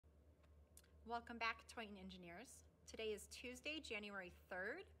Welcome back, Toying Engineers. Today is Tuesday, January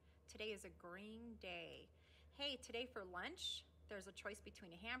 3rd. Today is a green day. Hey, today for lunch, there's a choice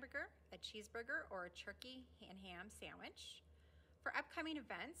between a hamburger, a cheeseburger, or a turkey and ham sandwich. For upcoming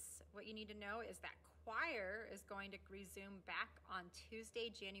events, what you need to know is that choir is going to resume back on Tuesday,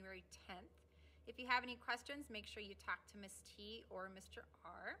 January 10th. If you have any questions, make sure you talk to Miss T or Mr.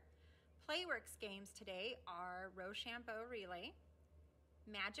 R. Playworks games today are Rochambeau Relay,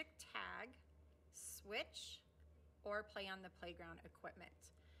 Magic Tag, Switch, or play on the playground equipment.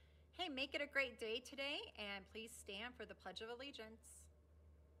 Hey, make it a great day today, and please stand for the Pledge of Allegiance.